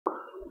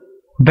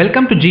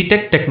Welcome to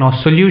GTech Techno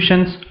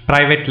Solutions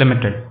Private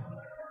Limited.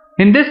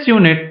 In this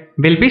unit,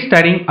 we'll be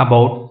studying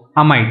about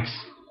amides.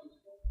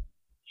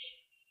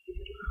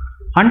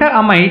 Under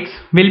amides,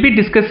 we'll be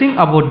discussing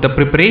about the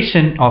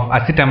preparation of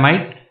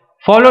acetamide,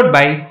 followed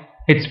by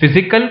its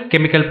physical,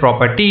 chemical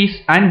properties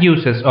and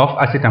uses of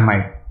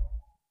acetamide.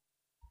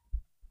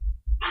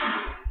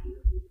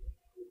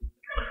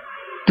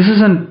 This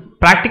is a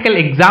practical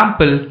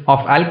example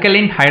of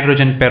alkaline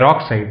hydrogen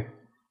peroxide.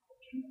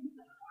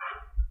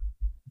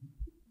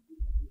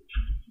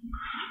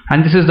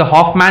 And this is the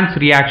Hoffman's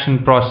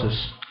reaction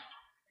process.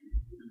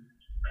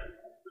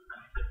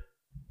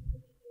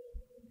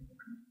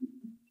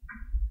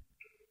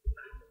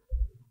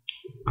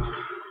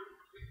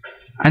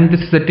 And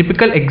this is a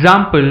typical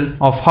example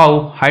of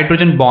how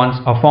hydrogen bonds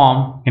are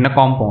formed in a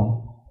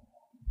compound.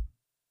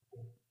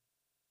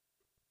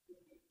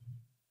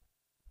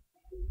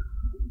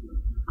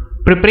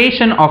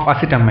 Preparation of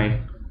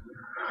acetamide.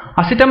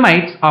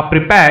 Acetamides are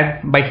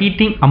prepared by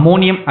heating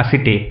ammonium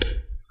acetate.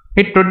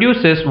 It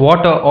produces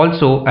water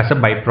also as a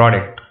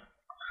byproduct.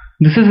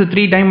 This is the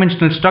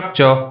three-dimensional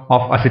structure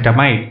of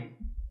acetamide.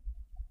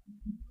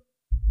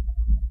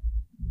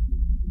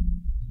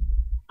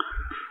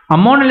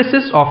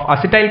 Annonlysis of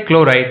acetyl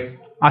chloride,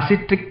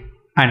 acetic,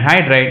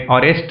 anhydride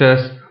or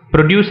esters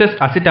produces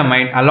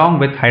acetamide along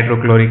with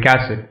hydrochloric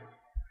acid.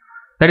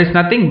 That is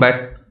nothing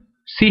but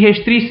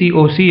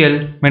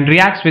CH3COCl when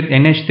reacts with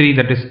NH3,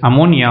 that is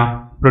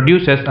ammonia,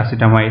 produces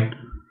acetamide.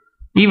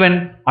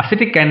 Even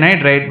acetic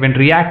anhydride when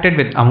reacted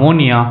with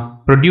ammonia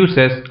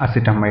produces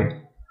acetamide.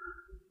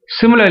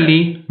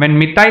 Similarly, when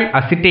methyl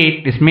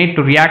acetate is made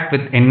to react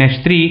with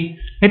NH3,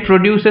 it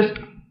produces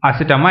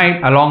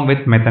acetamide along with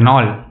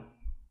methanol.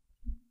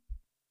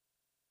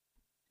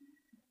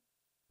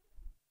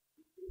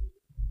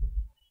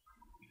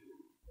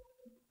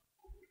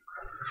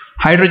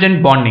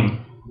 Hydrogen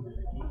bonding.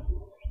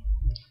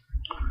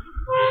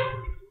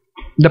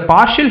 The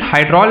partial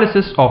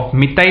hydrolysis of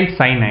methyl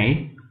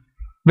cyanide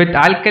with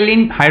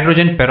alkaline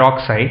hydrogen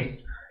peroxide,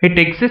 it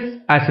exists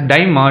as a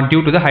dimer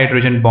due to the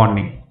hydrogen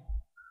bonding.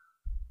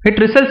 It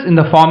results in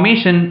the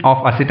formation of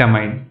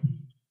acetamide.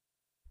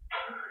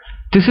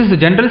 This is the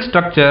general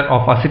structure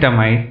of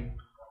acetamide.